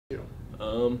I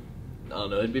don't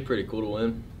know, it'd be pretty cool to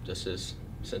win, since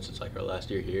it's like our last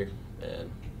year here, and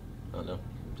I don't know,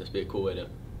 just be a cool way to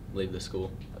leave the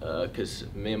school. Because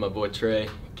me and my boy Trey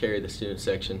carry the student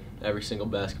section every single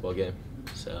basketball game,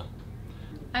 so.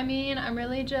 I mean, I'm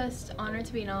really just honored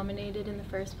to be nominated in the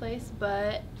first place,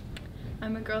 but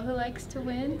I'm a girl who likes to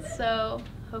win, so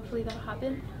hopefully that'll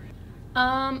happen.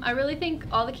 I really think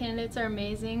all the candidates are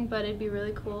amazing, but it'd be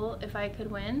really cool if I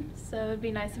could win, so it'd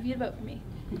be nice if you'd vote for me.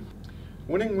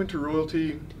 Winning Winter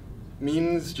Royalty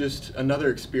means just another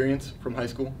experience from high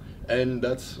school, and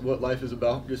that's what life is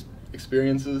about, just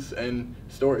experiences and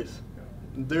stories.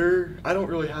 I don't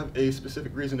really have a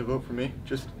specific reason to vote for me,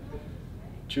 just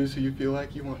choose who you feel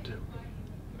like you want to.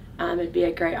 It'd be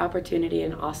a great opportunity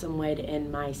and awesome way to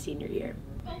end my senior year.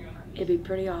 It'd be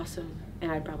pretty awesome, and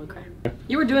I'd probably cry.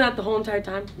 You were doing that the whole entire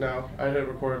time? No, I had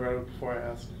recorded right before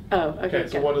I asked. Oh, okay.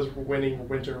 So what does winning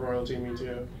Winter Royalty mean to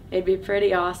you? It'd be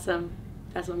pretty awesome.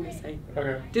 That's what I'm gonna say.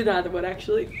 Okay. Do the other one,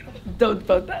 actually. Don't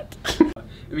vote that.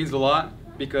 It means a lot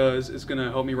because it's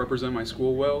gonna help me represent my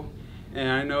school well, and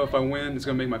I know if I win, it's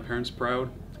gonna make my parents proud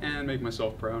and make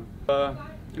myself proud.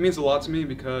 It means a lot to me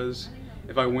because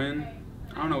if I win,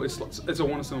 I don't know, it's a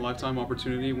once-in-a-lifetime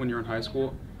opportunity when you're in high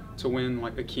school to win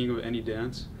like a king of any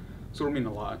dance, so it'll mean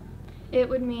a lot. It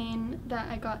would mean that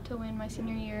I got to win my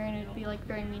senior year, and it'd be like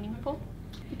very meaningful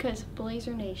because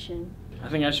Blazer Nation. I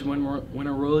think I should win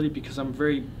a royalty because I'm a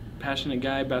very passionate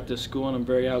guy about this school, and I'm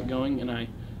very outgoing, and I'm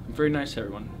very nice to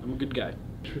everyone. I'm a good guy.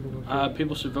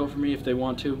 People should vote for me if they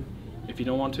want to. If you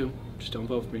don't want to, just don't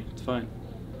vote for me. It's fine.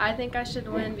 I think I should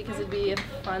win because it'd be a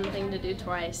fun thing to do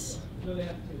twice. I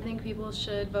think people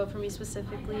should vote for me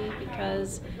specifically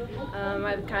because I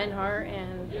have a kind heart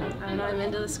and I'm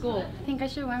into the school. I think I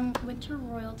should win Winter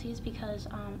Royalties because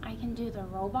I can do the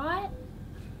robot.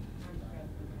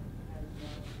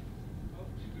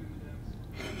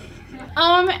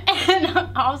 And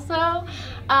also,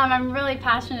 I'm really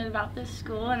passionate about this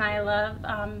school and I love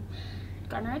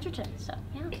Gardner Edgerton, so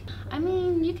yeah. I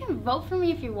mean, you can vote for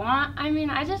me if you want. I mean,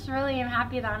 I just really am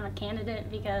happy that I'm a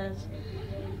candidate because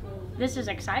this is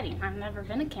exciting. I've never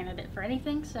been a candidate for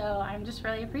anything, so I'm just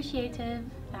really appreciative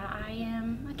that I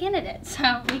am a candidate.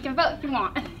 So you can vote if you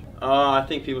want. I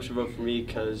think people should vote for me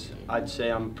because I'd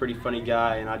say I'm a pretty funny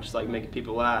guy and I just like making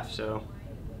people laugh, so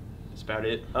that's about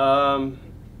it.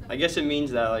 I guess it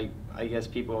means that I guess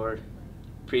people are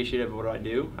appreciative of what I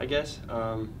do, I guess.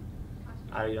 I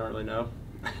don't really know.